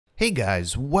Hey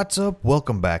guys, what's up?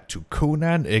 Welcome back to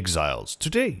Conan Exiles.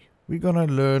 Today, we're gonna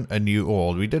learn a new,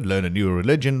 or we did learn a new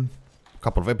religion a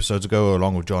couple of episodes ago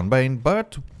along with John Bain,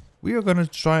 but we are gonna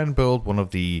try and build one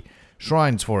of the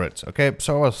shrines for it. Okay,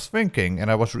 so I was thinking, and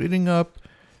I was reading up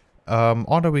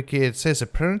on the wiki, it says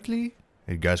apparently,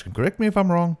 you guys can correct me if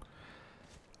I'm wrong,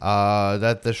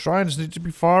 that the shrines need to be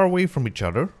far away from each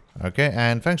other. Okay,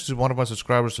 and thanks to one of my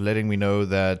subscribers letting me know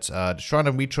that the Shrine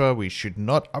of Mitra, we should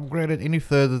not upgrade it any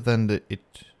further than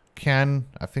it can.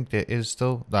 I think there is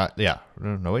still that, yeah, I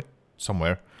don't know it,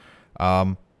 somewhere.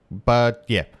 But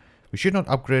yeah, we should not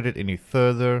upgrade it any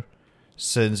further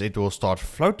since it will start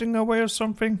floating away or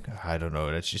something. I don't know,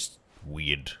 that's just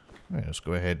weird. Okay, let's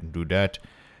go ahead and do that.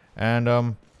 And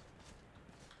I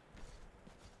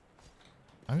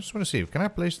just want to see, can I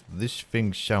place this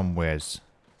thing somewheres?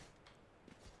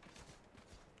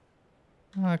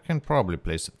 I can probably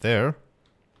place it there.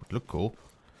 Would look cool.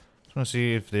 Just want to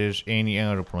see if there's any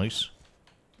other place.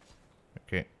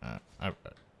 Okay.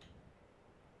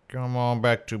 Come on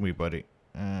back to me, buddy.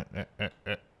 And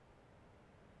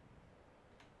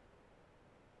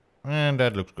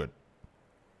that looks good.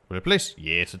 Will it place?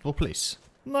 Yes, it will place.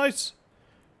 Nice.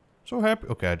 So happy.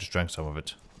 Okay, I just drank some of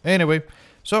it. Anyway,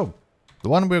 so the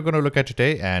one we're going to look at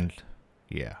today, and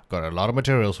yeah, got a lot of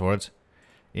materials for it,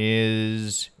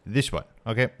 is this one.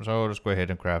 Okay, so let's go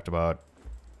ahead and craft about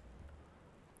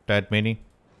that many.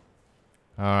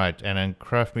 Alright, and then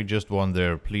craft me just one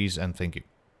there, please, and thank you.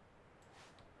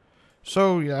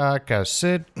 So, yeah, like I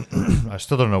said, I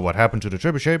still don't know what happened to the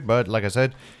trebuchet, but like I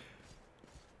said,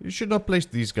 you should not place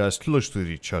these guys close to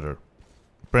each other.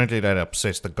 Apparently that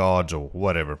upsets the gods or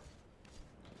whatever.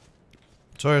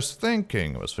 So I was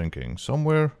thinking,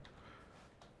 somewhere...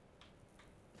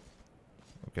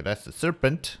 Okay, that's the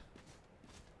serpent.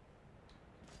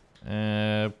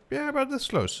 Yeah, about this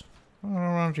close.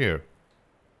 Around here.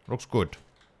 Looks good.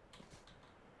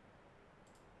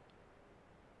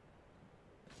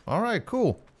 Alright,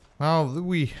 cool. Now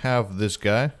we have this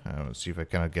guy. Let's see if I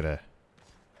cannot get a...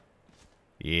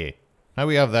 Yeah. Now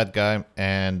we have that guy,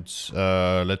 and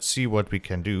let's see what we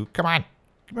can do. Come on!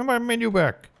 Give me my menu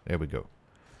back! There we go.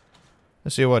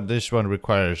 Let's see what this one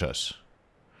requires us.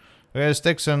 Okay,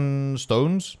 sticks and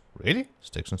stones. Really?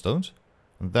 Sticks and stones?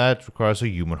 And that requires a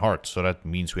human heart, so that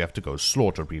means we have to go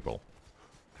slaughter people.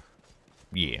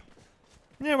 Yeah.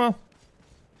 Yeah, well.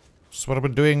 That's what I've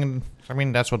been doing. I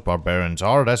mean, that's what barbarians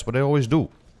are. That's what they always do.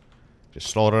 Just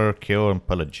slaughter, kill, and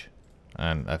pillage.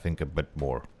 And I think a bit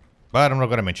more. But I'm not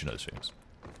going to mention those things.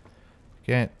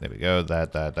 Okay, there we go.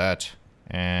 That.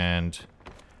 And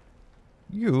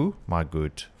you, my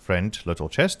good friend, little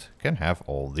chest, can have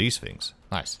all these things.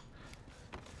 Nice.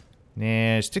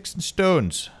 Yeah, sticks and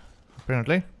stones.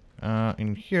 Apparently.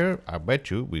 In here, I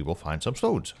bet you we will find some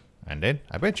stones. And then,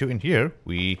 I bet you in here,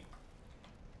 we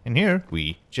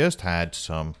just had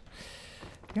some...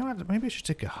 You know what, maybe I should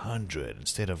take 100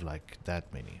 instead of like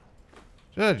that many.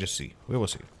 So just see. We will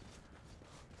see.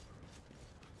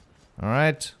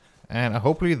 Alright. And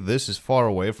hopefully this is far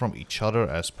away from each other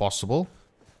as possible.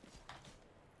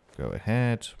 Go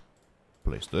ahead.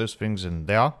 Place those things in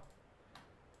there.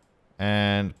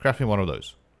 And craft me one of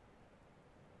those.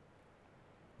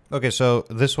 Okay, so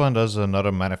this one does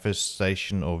another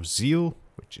manifestation of zeal,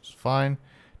 which is fine.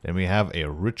 Then we have a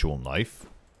ritual knife.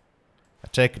 I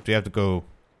take it we have to go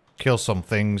kill some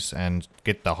things and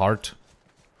get the heart.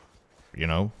 You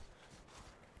know.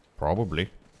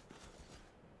 Probably.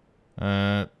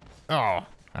 Oh, that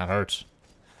hurts.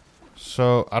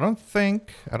 So, I don't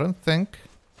think...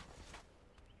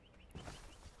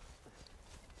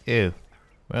 Ew.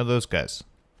 Where are those guys?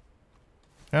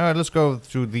 Alright, let's go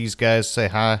through these guys, say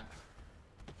hi.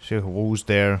 See who's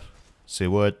there. Say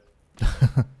what.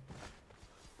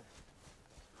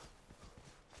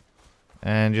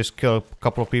 And just kill a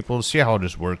couple of people, see how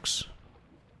this works.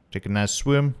 Take a nice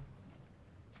swim.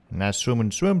 Nice swim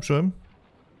and swim.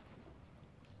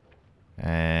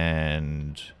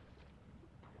 And...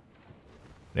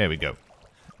 there we go.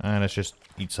 And let's just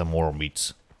eat some more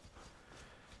meats.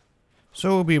 So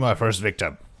will be my first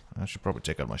victim. I should probably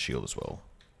take out my shield as well.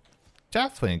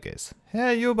 Deathwinkers.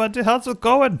 Hey you buddy, how's it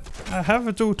going? I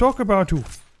have to talk about you.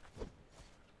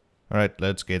 Alright,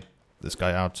 let's get this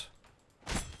guy out.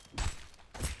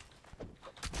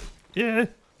 Yeah!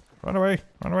 Run away,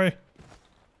 run away.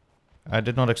 I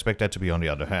did not expect that to be on the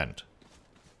other hand.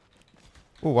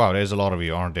 Oh wow, there's a lot of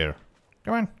you, aren't there?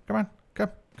 Come on,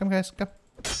 come guys, come.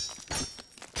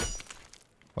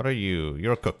 What are you?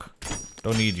 You're a cook.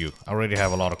 Don't need you. I already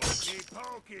have a lot of cooks.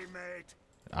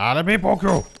 Let me poke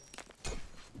you!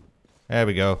 There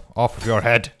we go. Off of your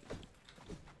head.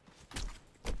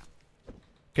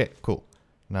 Okay, cool.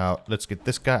 Now, let's get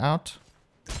this guy out.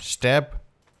 Stab.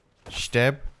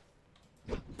 Stab.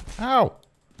 Ow!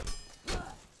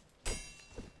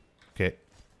 Okay.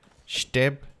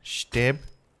 Stab. Stab.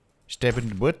 Stab in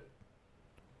the butt.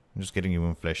 I'm just getting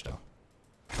human flesh now.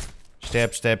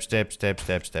 Stab, stab, stab, stab,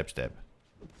 stab, stab, stab.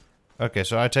 Okay,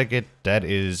 so I take it that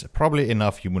is probably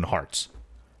enough human hearts.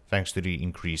 Thanks to the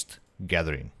increased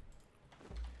gathering.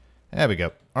 There we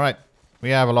go. Alright. We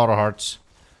have a lot of hearts.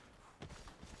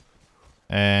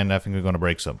 And I think we're gonna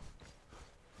break some.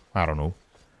 I don't know.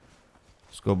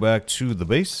 Let's go back to the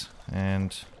base.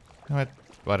 And... why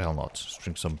the hell not? Let's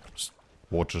drink some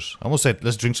waters. I almost said,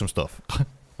 let's drink some stuff.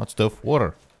 Not stuff,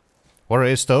 water. Water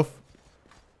is stuff.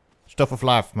 Stuff of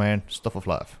life, man. Stuff of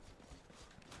life.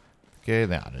 Okay,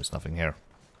 nah, there's nothing here.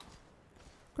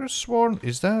 Could have sworn,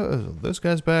 is that those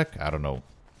guys back? I don't know.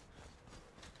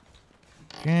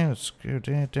 Okay, let's go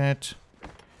that.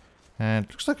 And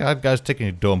looks like that guy's taking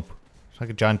a dump. It's like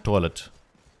a giant toilet.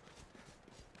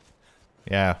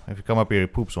 Yeah, if you come up here, he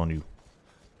poops on you.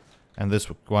 And this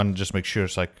one just makes sure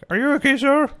it's like, are you okay,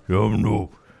 sir? Oh, no.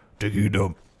 Taking a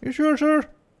dump. You sure, sir?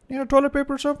 Need a toilet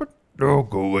paper or something? No,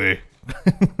 go away.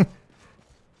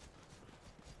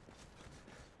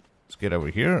 Let's get over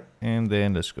here, and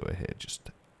then let's go ahead.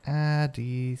 Just add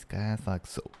these guys like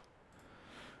so.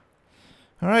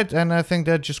 Alright, and I think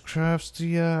that just crafts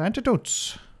the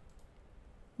antidotes.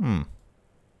 Alright,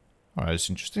 that's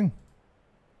interesting.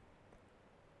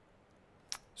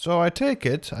 So I take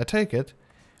it,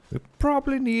 we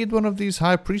probably need one of these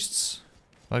high priests.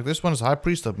 Like this one's High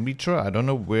Priest of Mitra. I don't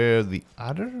know where the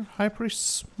other High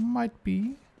Priests might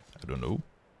be. I don't know.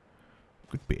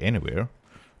 Could be anywhere.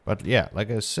 But yeah,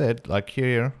 like I said, like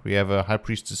here we have a High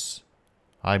Priestess,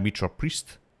 High Mitra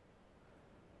Priest.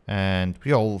 And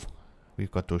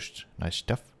we've got those nice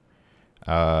stuff.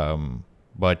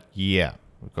 But yeah,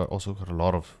 we've also got a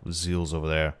lot of zeals over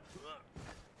there.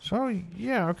 So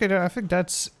yeah, okay, I think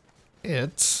that's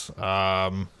it.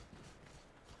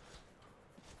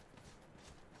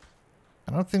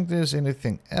 I don't think there's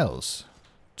anything else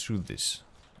to this.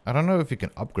 I don't know if you can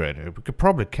upgrade it. We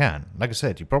probably can. Like I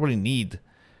said, you probably need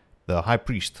the High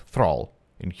Priest Thrall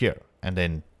in here. And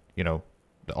then, you know,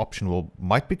 the option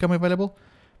might become available.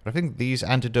 But I think these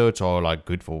antidotes are like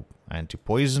good for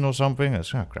anti-poison or something. I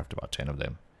was gonna craft about 10 of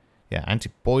them. Yeah,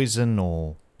 anti-poison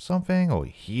or something, or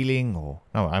healing, or...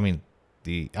 no, I mean,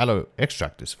 the aloe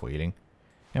extract is for healing.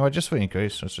 Anyway, just for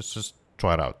increase, let's just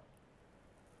try it out.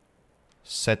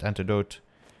 Set Antidote.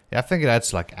 Yeah, I think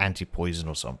that's like anti-poison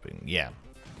or something. Yeah.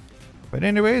 But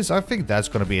anyways, I think that's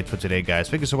gonna be it for today, guys.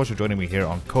 Thank you so much for joining me here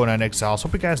on Conan Exiles.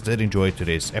 Hope you guys did enjoy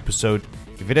today's episode.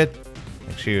 If you did,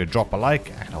 make sure you drop a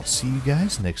like, and I'll see you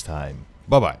guys next time.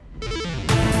 Bye-bye.